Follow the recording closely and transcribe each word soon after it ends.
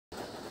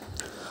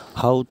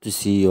How to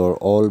see your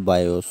all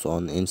bios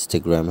on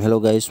Instagram. Hello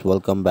guys,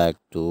 welcome back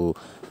to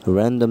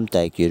Random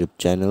Tech YouTube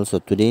channel. So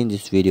today in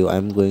this video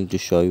I'm going to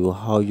show you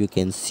how you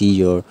can see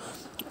your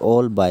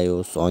all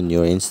bios on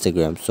your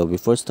Instagram. So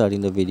before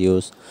starting the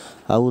videos,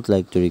 I would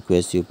like to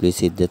request you please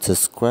hit that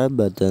subscribe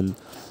button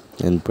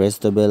and press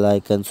the bell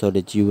icon so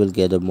that you will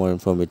get a more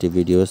informative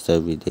videos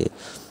every day.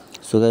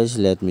 So guys,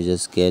 let me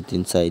just get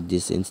inside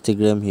this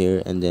Instagram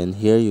here, and then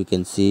here you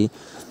can see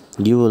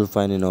you will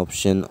find an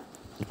option,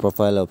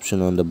 profile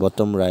option on the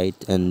bottom right,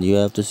 and you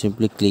have to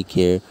simply click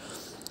here.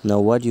 Now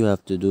what you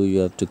have to do, you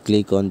have to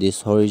click on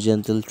this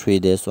horizontal 3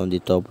 dash on the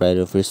top right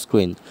of your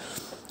screen.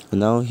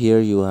 Now here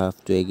you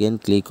have to again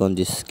click on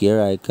this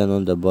gear icon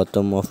on the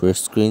bottom of your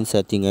screen,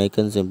 setting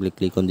icon. Simply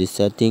click on the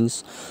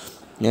settings,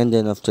 and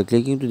then after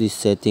clicking to the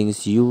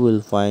settings you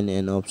will find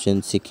an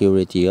option,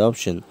 security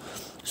option.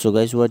 So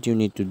guys, what you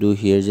need to do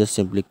here, just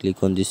simply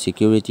click on the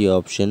security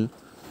option,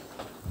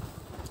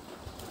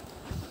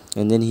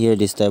 and then here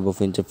this type of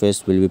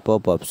interface will be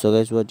pop up. So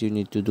guys, what you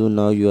need to do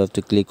now, you have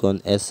to click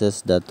on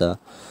access data.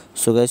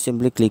 So guys,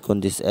 simply click on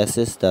this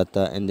access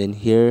data, and then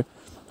here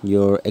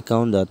your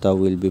account data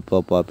will be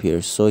pop up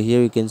here. So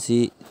here you can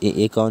see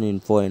account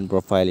info and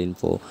profile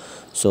info.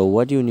 So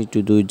what you need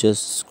to do,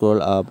 just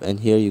scroll up, and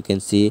here you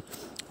can see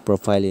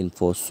profile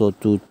info. So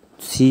to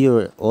see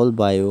your all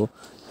bio,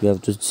 you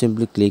have to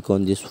simply click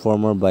on this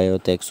former bio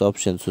text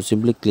option. So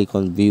simply click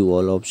on view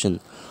all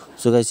option.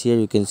 So guys, here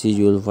you can see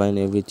you will find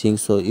everything.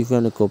 So if you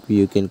want to copy,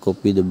 you can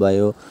copy the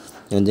bio,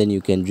 and then you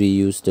can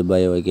reuse the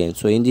bio again.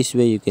 So in this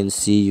way you can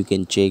see, you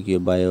can check your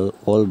bio,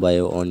 all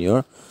bio on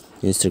your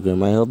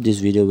Instagram. I hope this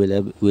video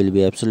will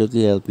be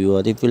absolutely help you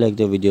out. If you like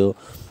the video,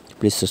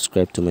 please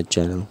subscribe to my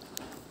channel.